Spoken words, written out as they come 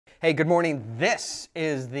Hey, good morning. This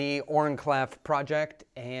is the Oren Project,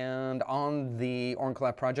 and on the Oren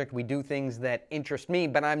Project, we do things that interest me,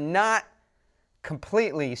 but I'm not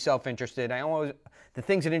completely self-interested. The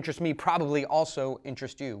things that interest me probably also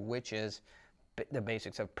interest you, which is the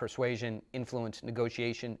basics of persuasion, influence,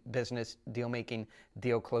 negotiation, business, deal making,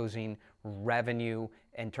 deal closing, revenue,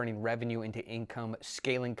 and turning revenue into income,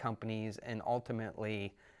 scaling companies, and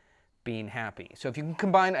ultimately being happy. So if you can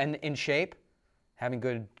combine in shape, having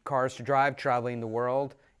good cars to drive, traveling the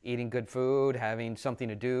world, eating good food, having something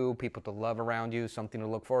to do, people to love around you, something to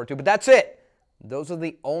look forward to. But that's it. Those are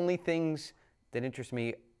the only things that interest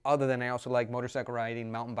me, other than I also like motorcycle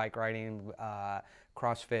riding, mountain bike riding,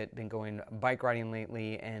 CrossFit, been going bike riding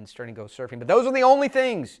lately, and starting to go surfing. But those are the only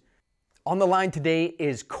things. On the line today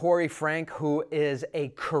is Corey Frank, who is a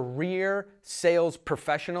career sales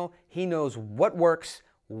professional. He knows what works,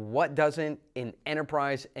 what doesn't in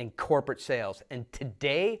enterprise and corporate sales. And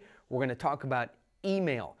today we're going to talk about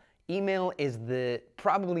email. Email is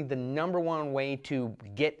probably the #1 way to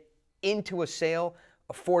get into a sale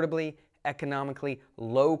affordably, economically,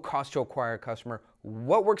 low cost to acquire a customer.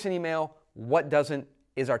 What works in email, what doesn't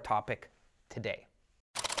is our topic today.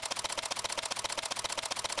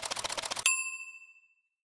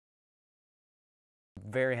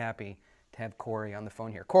 Very happy to have Corey on the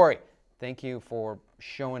phone here. Corey, thank you for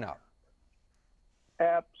showing up.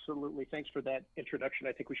 Absolutely. Thanks for that introduction.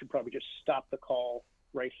 I think we should probably just stop the call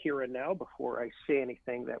right here and now before I say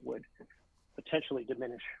anything that would potentially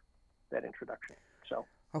diminish that introduction. So,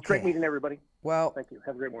 okay. Great meeting everybody. Well, thank you.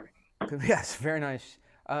 Have a great morning. Yes, very nice.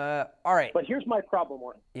 All right. But here's my problem,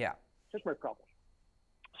 Oren. Yeah. Here's my problem.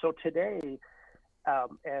 So today,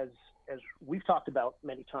 as we've talked about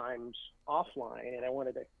many times offline, and I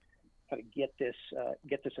wanted to kind of get this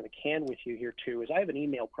in a can with you here too, is I have an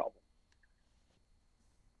email problem.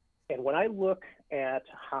 And when I look at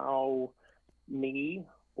how me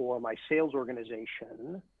or my sales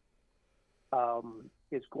organization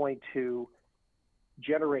is going to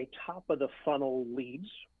generate top of the funnel leads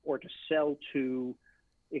or to sell to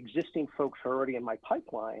existing folks who are already in my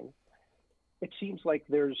pipeline, it seems like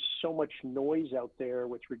there's so much noise out there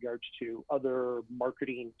with regards to other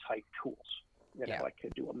marketing type tools. You know, yeah. I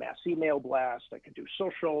could do a mass email blast, I could do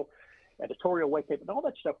social, editorial white paper, and all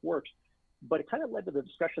that stuff works. But it kind of led to the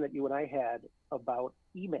discussion that you and I had about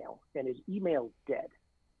email, and is email dead?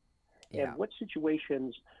 Yeah. And what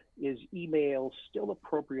situations is email still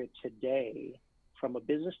appropriate today from a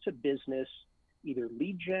business to business, either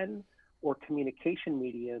lead gen or communication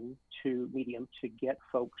medium to get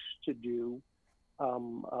folks to do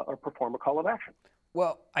or perform a call of action?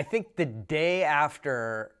 Well, I think the day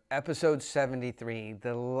after episode 73,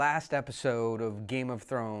 the last episode of Game of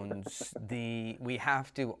Thrones,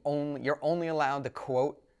 you're only allowed to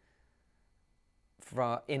quote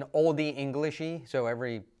in oldie Englishy, so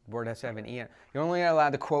every word has to have an E. You're only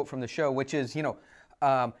allowed to quote from the show, which is,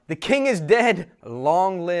 the king is dead,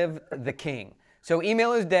 long live the king. So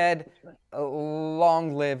email is dead,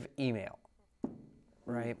 long live email.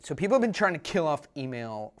 Right. So people have been trying to kill off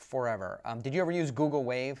email forever. Did you ever use Google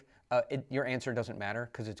Wave? Your answer doesn't matter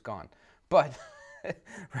because it's gone. But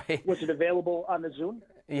right. Was it available on the Zoom?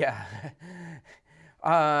 Yeah.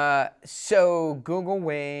 So Google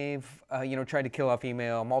Wave, tried to kill off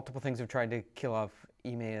email. Multiple things have tried to kill off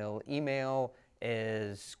email. Email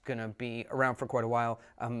is going to be around for quite a while.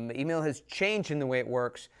 Email has changed in the way it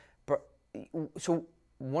works. So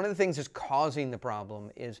one of the things that's causing the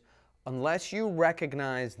problem is, unless you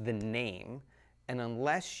recognize the name, and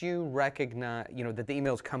unless you recognize, that the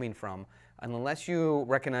email is coming from, and unless you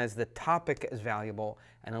recognize the topic as valuable,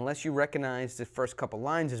 and unless you recognize the first couple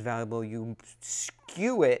lines as valuable, you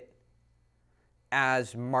skew it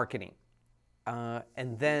as marketing.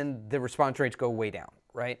 And then the response rates go way down,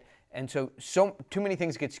 right? And so too many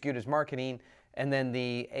things get skewed as marketing. And then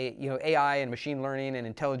the AI and machine learning and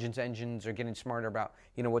intelligence engines are getting smarter about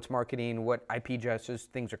what's marketing, what IP addresses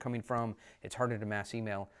things are coming from. It's harder to mass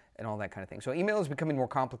email and all that kind of thing. So email is becoming more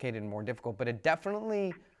complicated and more difficult, but it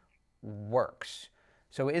definitely works.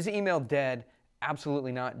 So is email dead?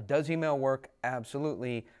 Absolutely not. Does email work?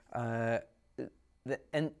 Absolutely. And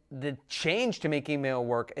the change to make email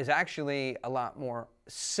work is actually a lot more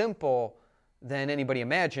simple than anybody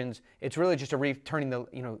imagines. It's really just turning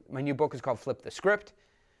my new book is called Flip the Script,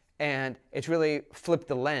 and it's really flip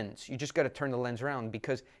the lens. You just got to turn the lens around,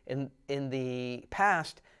 because in the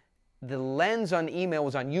past, the lens on email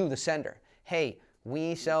was on you, the sender. Hey,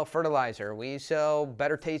 we sell fertilizer, we sell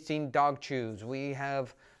better tasting dog chews, we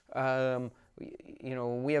have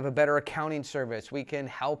we have a better accounting service, we can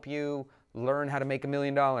help you learn how to make $1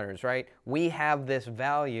 million, right? We have this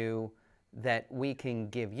value that we can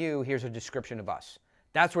give you. Here's a description of us.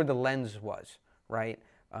 That's where the lens was, right?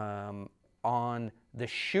 On the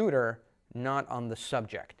shooter, not on the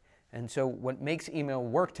subject. And so what makes email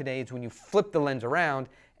work today is when you flip the lens around,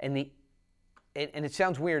 and it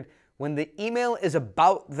sounds weird, when the email is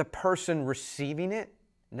about the person receiving it,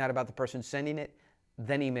 not about the person sending it,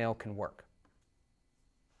 then email can work.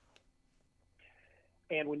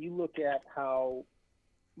 And when you look at how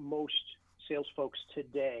most sales folks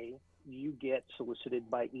today, you get solicited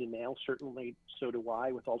by email, certainly so do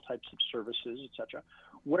I with all types of services, et cetera.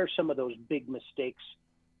 What are some of those big mistakes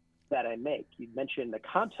that I make? You mentioned the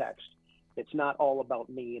context. It's not all about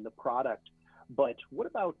me and the product, but what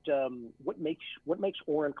about what makes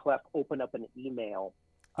Oren Clef open up an email?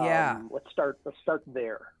 Yeah. Let's start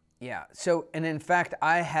there. Yeah. So, and in fact,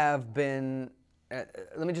 I have been.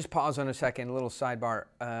 Let me just pause on a second. A little sidebar.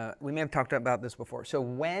 We may have talked about this before. So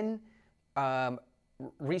when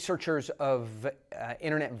researchers of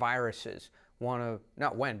internet viruses want to,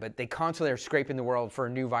 not when, but they constantly are scraping the world for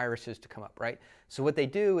new viruses to come up, right? So what they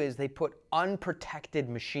do is they put unprotected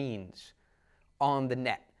machines on the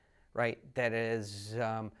net, right? That is,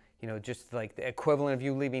 just like the equivalent of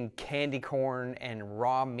you leaving candy corn and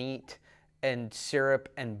raw meat and syrup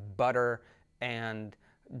and butter and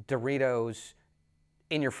Doritos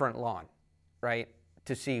in your front lawn, right?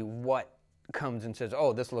 To see what comes and says,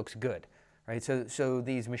 oh, this looks good, right? So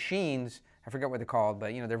these machines, I forget what they're called,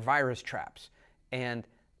 but they're virus traps, and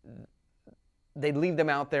they leave them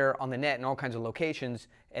out there on the net in all kinds of locations,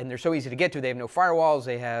 and they're so easy to get to. They have no firewalls,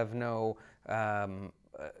 they have no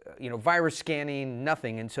virus scanning,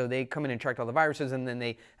 nothing, and so they come in and track all the viruses, and then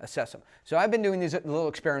they assess them. So I've been doing these little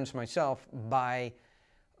experiments myself by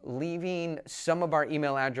leaving some of our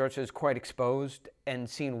email addresses quite exposed and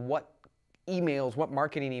seeing what emails, what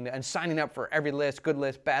marketing email, and signing up for every list, good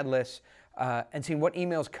list, bad list, and seeing what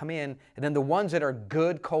emails come in, and then the ones that are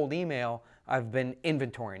good cold email, I've been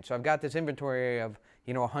inventorying. So I've got this inventory of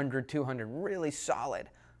 100, 200 really solid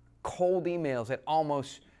cold emails that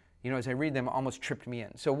almost, as I read them, almost tripped me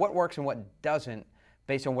in. So what works and what doesn't,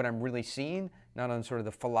 based on what I'm really seeing, not on sort of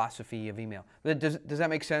the philosophy of email. But does that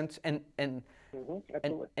make sense? And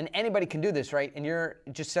anybody can do this, right? And you're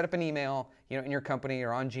just set up an email, in your company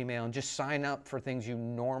or on Gmail, and just sign up for things you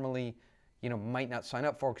normally, might not sign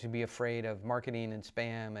up for because you'd be afraid of marketing and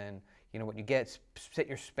spam and what you get. Set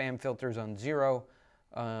your spam filters on 0.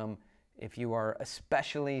 If you are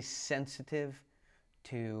especially sensitive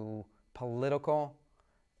to political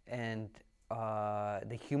and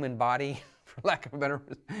the human body, for lack of a better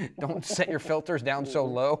word, don't set your filters down so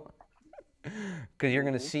low. Because you're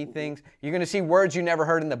going to see things. You're going to see words you never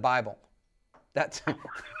heard in the Bible. That's.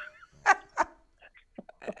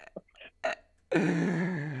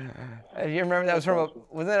 You remember that was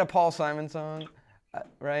wasn't that a Paul Simon song?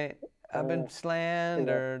 Right? I've been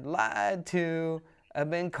slandered, lied to. I've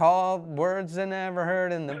been called words I never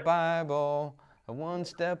heard in the Bible. One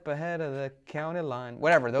step ahead of the county line.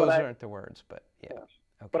 Whatever, those aren't the words, but yeah.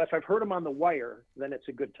 Okay. But if I've heard them on The Wire, then it's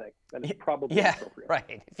a good thing. Then it's probably appropriate.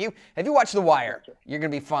 Right. If you watch The Wire, you're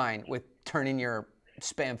going to be fine with turning your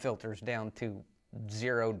spam filters down to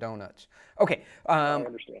 0 donuts. Okay. I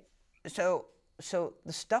understand. So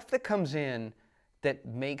the stuff that comes in that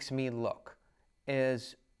makes me look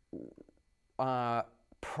is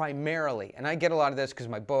primarily, and I get a lot of this because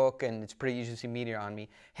of my book, and it's pretty easy to see media on me.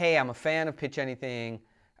 Hey, I'm a fan of Pitch Anything.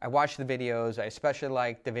 I watch the videos. I especially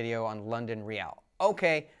like the video on London Real.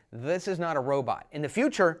 Okay, this is not a robot. In the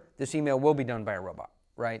future, this email will be done by a robot,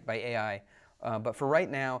 right, by AI. But for right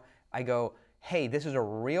now, I go, hey, this is a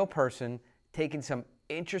real person taking some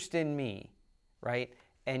interest in me, right,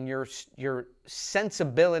 and your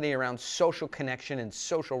sensibility around social connection and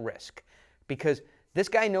social risk. Because this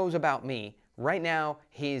guy knows about me. Right now,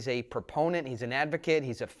 he's a proponent, he's an advocate,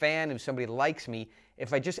 he's a fan, if somebody likes me.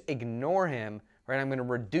 If I just ignore him, right, I'm going to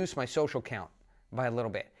reduce my social count by a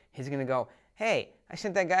little bit. He's going to go, hey, I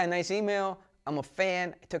sent that guy a nice email. I'm a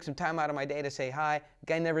fan. I took some time out of my day to say hi. The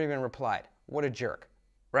guy never even replied. What a jerk,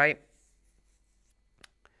 right?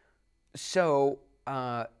 So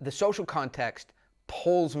the social context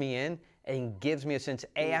pulls me in and gives me a sense,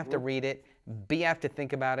 A, I have to read it, B, I have to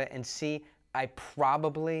think about it, and C, I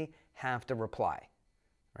probably have to reply,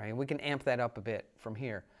 right? We can amp that up a bit from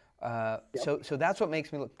here. So that's what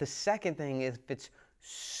makes me look. The second thing is if it's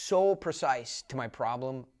so precise to my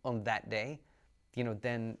problem on that day,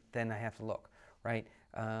 then I have to look, right?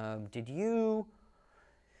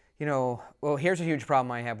 Well, here's a huge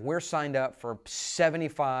problem I have. We're signed up for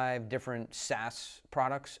 75 different SaaS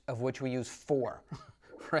products, of which we use 4,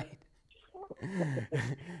 right?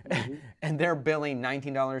 And they're billing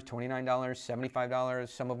 $19, $29, $75.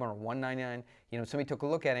 Some of them are $199. You know, somebody took a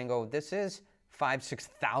look at it and go, this is $5,000,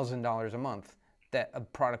 $6,000 a month. That a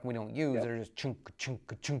product we don't use. Yep. They're just chunk,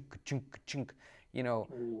 chunk, chunk, chunk, chunk. You know,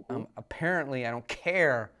 apparently I don't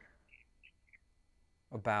care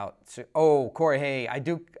about. Oh, Corey, hey, I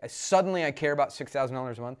do. Suddenly I care about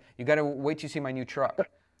 $6,000 a month. You got to wait till you see my new truck.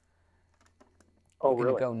 Oh, You're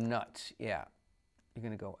really? gonna go nuts. Yeah, you're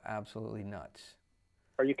gonna go absolutely nuts.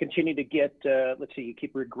 Are you continuing to get? Let's see. You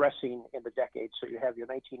keep regressing in the decades. So you have your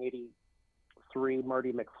 1983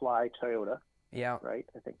 Marty McFly Toyota. Yeah. Right.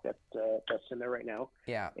 I think that that's in there right now.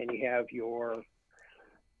 Yeah. And you have your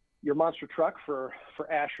monster truck for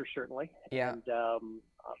Asher, certainly. Yeah. And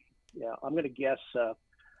yeah, I'm going to guess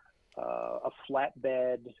a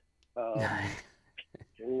flatbed.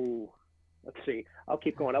 Ooh, let's see. I'll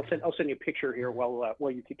keep going. I'll send you a picture here while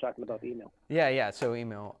you keep talking about the email. Yeah. Yeah. So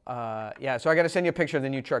email. Yeah. So I got to send you a picture of the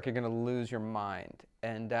new truck. You're going to lose your mind.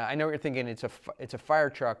 And I know what you're thinking. It's a fire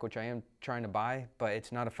truck, which I am trying to buy, but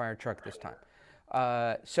it's not a fire truck this time.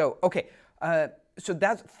 So okay. So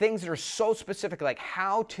that's things that are so specific, like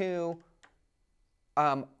how to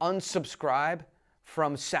unsubscribe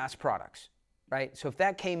from SaaS products, right? So if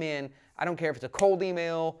that came in, I don't care if it's a cold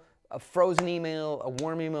email, a frozen email, a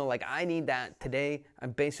warm email, like I need that today,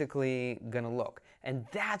 I'm basically gonna look. And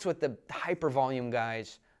that's what the hyper volume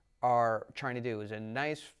guys are trying to do, is a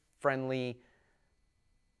nice, friendly,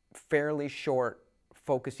 fairly short,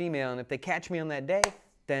 focused email. And if they catch me on that day,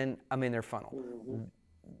 then I'm in their funnel.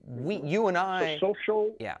 You and I. So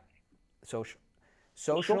social. Yeah.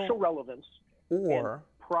 Social relevance. Or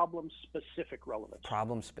problem-specific relevance.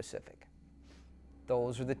 Problem-specific.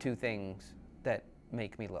 Those are the two things that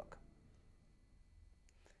make me look.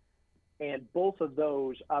 And both of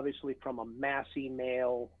those, obviously, from a mass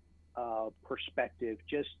email perspective,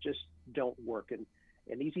 just don't work. And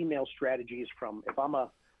these email strategies, from if I'm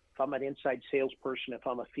an inside salesperson, if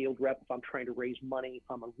I'm a field rep, if I'm trying to raise money, if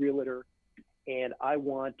I'm a realtor, and I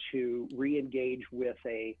want to re-engage with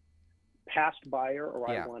a past buyer, or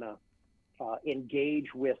I want to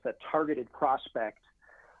engage with a targeted prospect,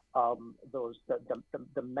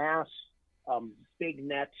 the mass big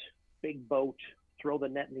net, big boat, throw the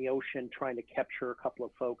net in the ocean, trying to capture a couple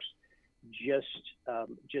of folks, just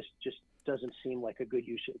doesn't seem like a good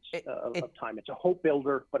usage of time. It's a hope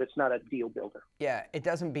builder, but it's not a deal builder. Yeah, it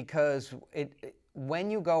doesn't, because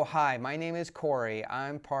when you go, hi, my name is Corey,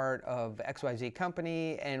 I'm part of XYZ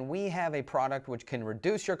company, and we have a product which can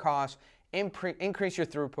reduce your costs, increase your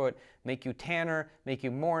throughput, make you tanner, make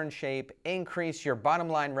you more in shape, increase your bottom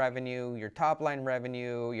line revenue, your top line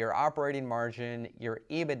revenue, your operating margin, your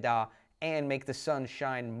EBITDA, and make the sun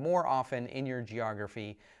shine more often in your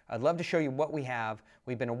geography. I'd love to show you what we have.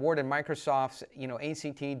 We've been awarded Microsoft's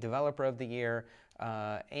ACT Developer of the Year,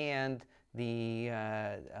 and the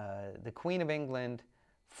Queen of England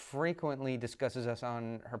frequently discusses us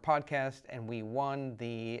on her podcast, and we won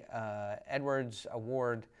the Edwards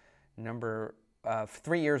Award number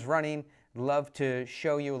 3 years running. Love to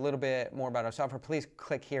show you a little bit more about our software. Please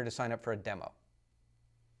click here to sign up for a demo.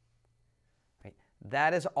 Right.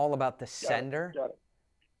 That is all about the sender. Got it.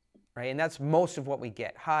 Right, and that's most of what we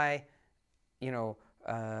get. Hi,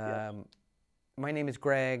 Yes. my name is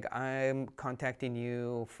Greg. I'm contacting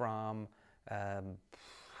you from,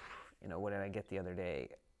 what did I get the other day?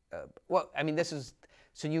 Well, I mean, this is,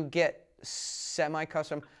 so you get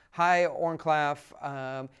semi-custom. Hi, Oren,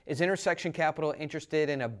 is Intersection Capital interested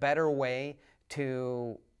in a better way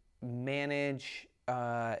to manage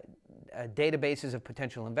databases of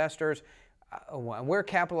potential investors? We're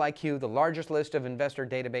Capital IQ, the largest list of investor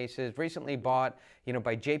databases, recently bought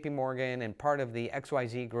by JP Morgan and part of the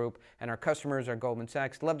XYZ group, and our customers are Goldman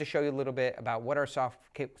Sachs. Love to show you a little bit about what our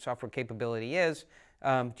software capability is.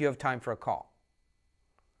 Do you have time for a call?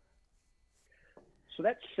 So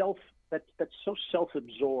that's so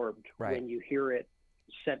self-absorbed, right, when you hear it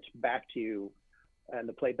sent back to you and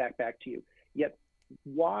the playback back to you. Yet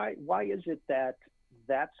why is it that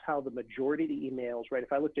that's how the majority of the emails, right?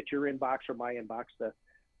 If I looked at your inbox or my inbox,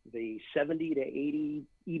 the 70 to 80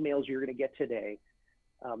 emails you're going to get today,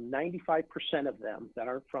 95% of them that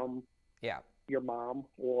aren't from your mom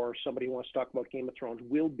or somebody who wants to talk about Game of Thrones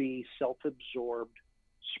will be self-absorbed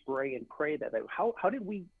spray and pray. How do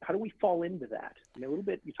we fall into that? I mean, a little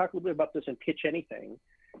bit. You talk a little bit about this in Pitch Anything,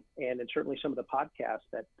 and in certainly some of the podcasts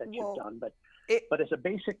that you've done. But as a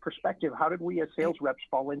basic perspective, how did we as sales reps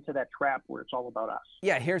fall into that trap where it's all about us?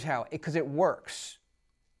 Yeah, here's how. Because it works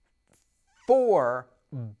for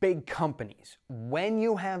big companies. When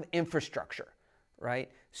you have infrastructure, right?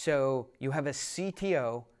 So you have a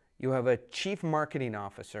CTO, you have a chief marketing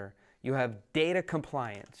officer, you have data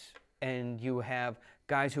compliance, and you have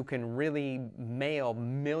guys who can really mail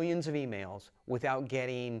millions of emails without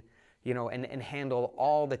getting, and handle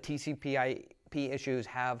all the TCP/IP issues,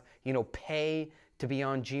 have, pay to be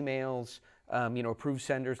on Gmail's, approved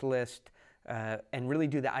senders list, and really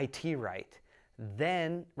do the IT right.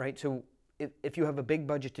 Then, right, so if you have a big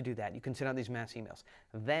budget to do that, you can send out these mass emails.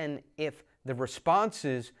 Then if the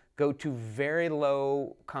responses go to very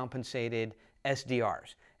low compensated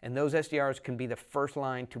SDRs, and those SDRs can be the first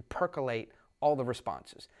line to percolate all the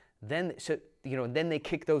responses. Then, then they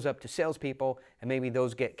kick those up to salespeople, and maybe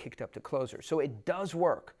those get kicked up to closers. So it does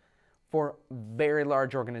work for very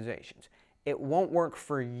large organizations. It won't work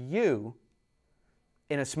for you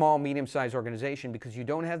in a small, medium-sized organization because you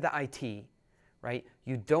don't have the IT, right?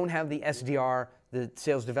 You don't have the SDR, the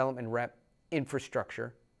sales development rep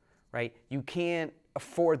infrastructure, right? You can't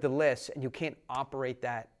afford the lists, and you can't operate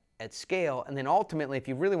that at scale. And then ultimately, if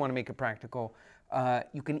you really want to make it practical,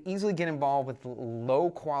 you can easily get involved with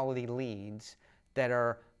low-quality leads that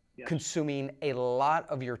are consuming a lot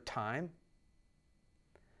of your time.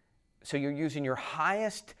 So you're using your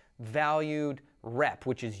highest valued rep,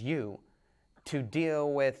 which is you, to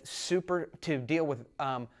deal with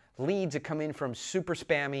leads that come in from super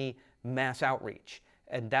spammy mass outreach,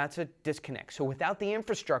 and that's a disconnect. So without the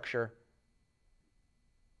infrastructure,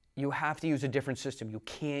 you have to use a different system. You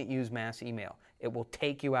can't use mass email. It will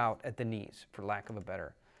take you out at the knees, for lack of a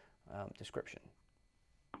better description.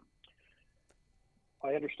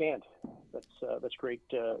 I understand. That's great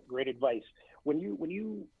advice. When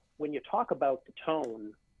you talk about the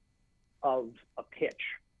tone of a pitch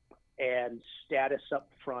and status up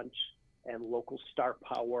front and local star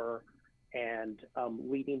power and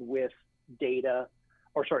leading with data,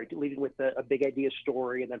 leading with a big idea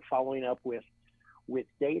story and then following up with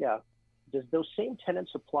data, does those same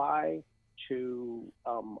tenets apply to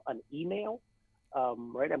an email?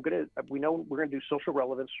 Right? We know we're gonna do social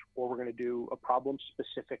relevance, or we're gonna do a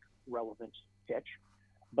problem-specific relevance pitch.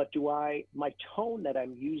 But my tone that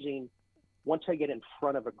I'm using once I get in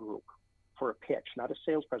front of a group for a pitch, not a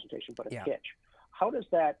sales presentation, but a pitch, how does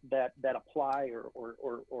that apply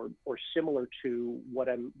or similar to what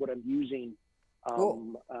I'm using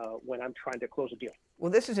when I'm trying to close a deal?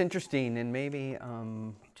 Well, this is interesting, and maybe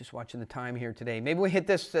just watching the time here today, maybe we hit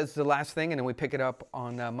this as the last thing, and then we pick it up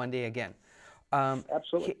on Monday again.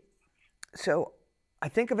 Absolutely. So I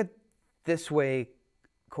think of it this way,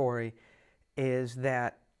 Corey, is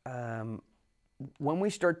that when we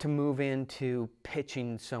start to move into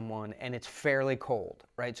pitching someone and it's fairly cold,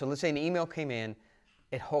 right? So let's say an email came in,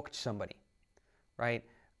 it hooked somebody, right?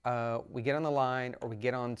 We get on the line or we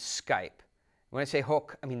get on Skype. When I say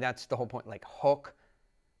hook, I mean that's the whole point. Like hook,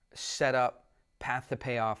 setup, path to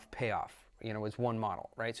payoff, is one model,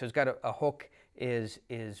 right? So it's got a hook is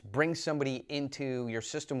bring somebody into your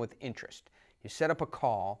system with interest. You set up a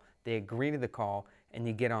call, they agree to the call, and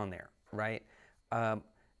you get on there, right?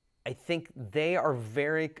 I think they are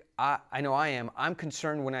I know I am. I'm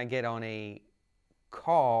concerned when I get on a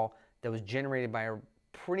call that was generated by a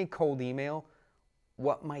pretty cold email,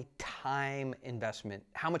 what my time investment,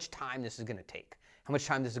 how much time this is going to take, how much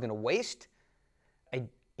time this is going to waste.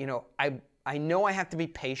 I know I have to be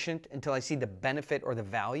patient until I see the benefit or the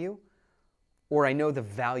value, or I know the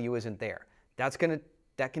value isn't there. That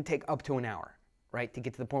can take up to an hour, right, to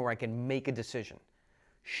get to the point where I can make a decision.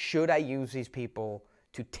 Should I use these people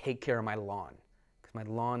to take care of my lawn? Because my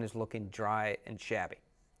lawn is looking dry and shabby,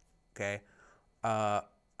 okay?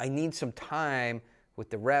 I need some time with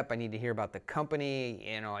the rep. I need to hear about the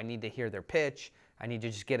company. I need to hear their pitch. I need to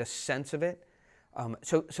just get a sense of it.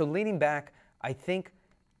 So leaning back, I think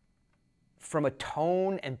from a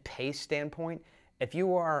tone and pace standpoint, if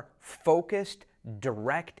you are focused,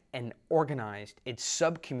 direct, and organized, it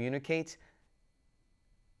subcommunicates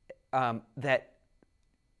that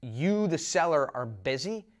you, the seller, are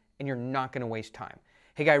busy and you're not going to waste time.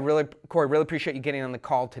 Hey, Corey, really appreciate you getting on the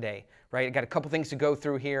call today, right? I got a couple things to go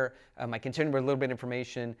through here. I continued with a little bit of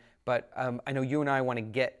information, but I know you and I want to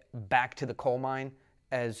get back to the coal mine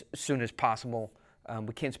as soon as possible.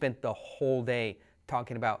 We can't spend the whole day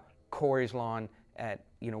talking about Corey's lawn at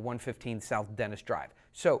 115 South Dennis Drive.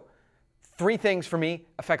 So 3 things for me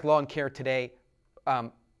affect lawn care today,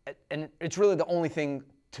 and it's really the only thing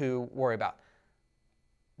to worry about.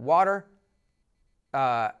 Water,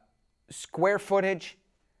 square footage,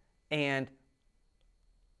 and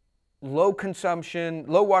low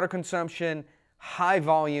water consumption, high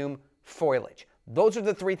volume foliage. Those are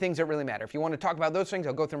the 3 things that really matter. If you want to talk about those things,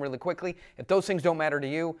 I'll go through them really quickly. If those things don't matter to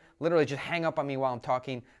you, literally just hang up on me while I'm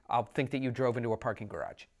talking. I'll think that you drove into a parking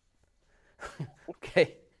garage.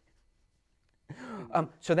 Okay.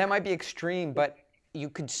 So that might be extreme, but you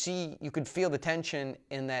could feel the tension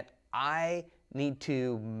in that I need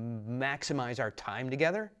to maximize our time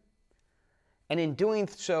together. And in doing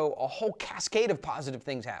so, a whole cascade of positive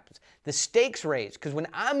things happens. The stakes raise, because when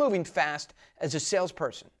I'm moving fast as a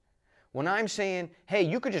salesperson, when I'm saying, hey,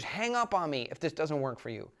 you could just hang up on me if this doesn't work for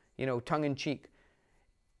you, tongue in cheek,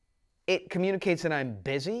 it communicates that I'm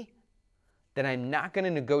busy, that I'm not going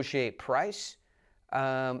to negotiate price,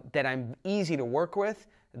 that I'm easy to work with,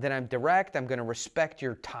 that I'm direct, I'm going to respect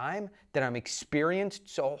your time, that I'm experienced.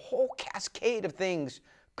 So a whole cascade of things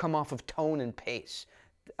come off of tone and pace.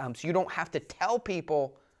 So you don't have to tell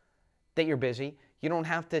people that you're busy. You don't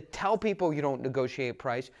have to tell people you don't negotiate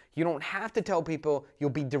price. You don't have to tell people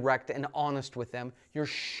you'll be direct and honest with them. You're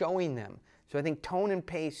showing them. So I think tone and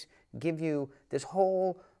pace give you this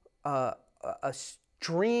whole a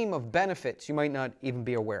stream of benefits you might not even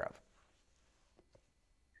be aware of.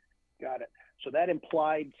 Got it. So that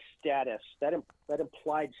implied status, that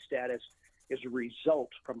implied status is a result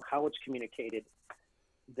from how it's communicated,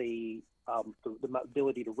 the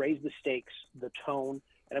ability to raise the stakes, the tone,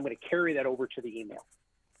 and I'm going to carry that over to the email.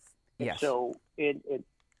 Yes. So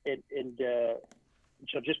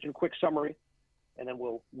so just in quick summary, and then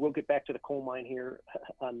we'll get back to the coal mine here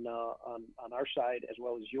on our side as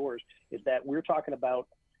well as yours, is that we're talking about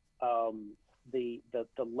the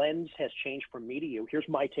lens has changed from me to you. Here's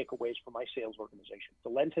my takeaways for my sales organization. The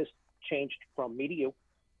lens has changed from me to you,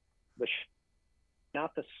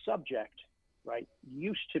 not the subject, right?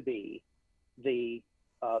 Used to be the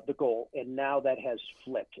goal, and now that has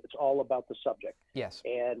flipped. It's all about the subject. Yes.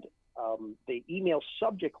 And the email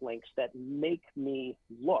subject links that make me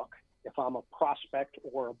look, if I'm a prospect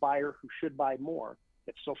or a buyer who should buy more,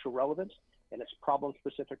 it's social relevance and it's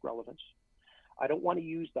problem-specific relevance. I don't want to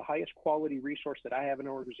use the highest quality resource that I have in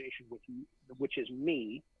an organization, which is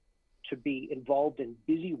me, to be involved in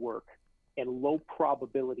busy work and low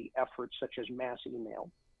probability efforts such as mass email.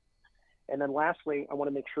 And then lastly, I want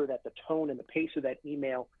to make sure that the tone and the pace of that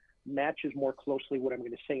email matches more closely what I'm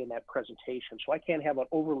going to say in that presentation. So I can't have an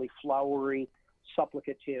overly flowery,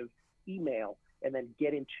 supplicative email and then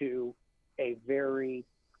get into a very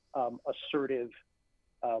assertive,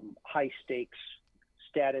 high stakes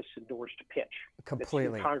status endorsed pitch.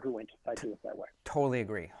 Completely. It's incongruent if I do it that way. Totally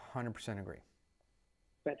agree. 100% agree.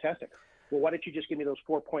 Fantastic. Well, why don't you just give me those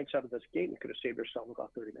 4 points out of this gate? You could have saved yourself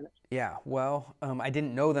about 30 minutes. Yeah, well, I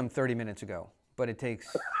didn't know them 30 minutes ago, but it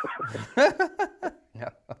takes... No.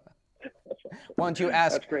 Why don't you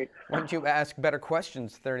ask? That's great. Why don't you ask better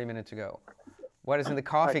questions 30 minutes ago? Why doesn't the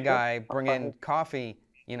coffee guy bring in coffee,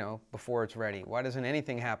 before it's ready? Why doesn't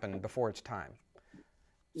anything happen before it's time?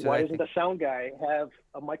 So why doesn't the sound guy have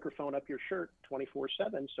a microphone up your shirt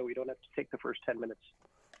 24/7 so we don't have to take the first 10 minutes?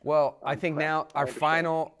 Well, I think now our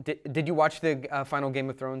final. Did you watch the final Game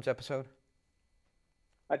of Thrones episode?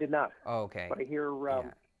 I did not. Oh, okay. But I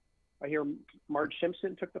hear Marge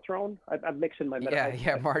Simpson took the throne. I'm mixing my metaphors.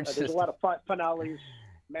 Yeah, Marge. There's a lot of finales.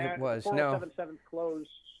 It was 407 close.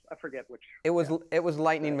 I forget which. It was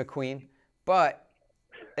Lightning McQueen, but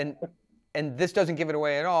and this doesn't give it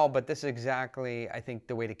away at all. But this is exactly, I think,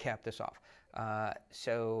 the way to cap this off.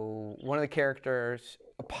 So one of the characters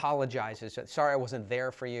apologizes. Sorry, I wasn't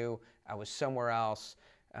there for you. I was somewhere else.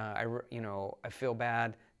 I feel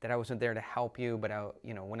bad that I wasn't there to help you, but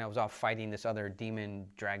when I was off fighting this other demon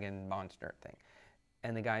dragon monster thing.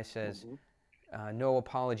 And the guy says, no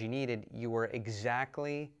apology needed. You were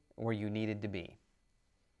exactly where you needed to be.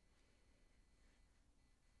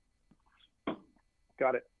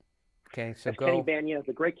 Got it. Okay, so as Kenny Bania,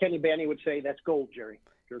 the great Kenny Bania would say, that's gold, Jerry.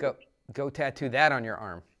 Go tattoo that on your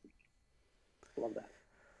arm. Love that.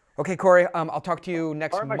 Okay, Corey, I'll talk to you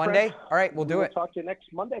next Monday. Friend. All right, we'll do it. Talk to you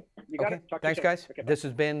next Monday. You got it. Thanks, guys. Okay, this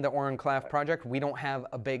has been the Oren Claff Project. We don't have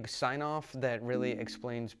a big sign-off that really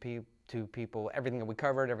explains to people everything that we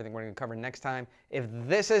covered, everything we're going to cover next time. If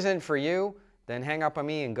this isn't for you, then hang up on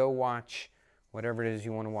me and go watch whatever it is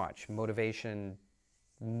you want to watch. Motivation,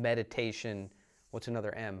 meditation. What's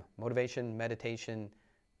another M? Motivation, meditation.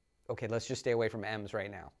 Okay, let's just stay away from M's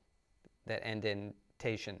right now that end in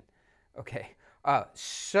tation. Okay.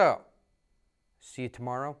 So, see you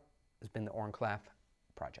tomorrow. This has been the Oren Claff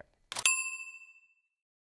Project.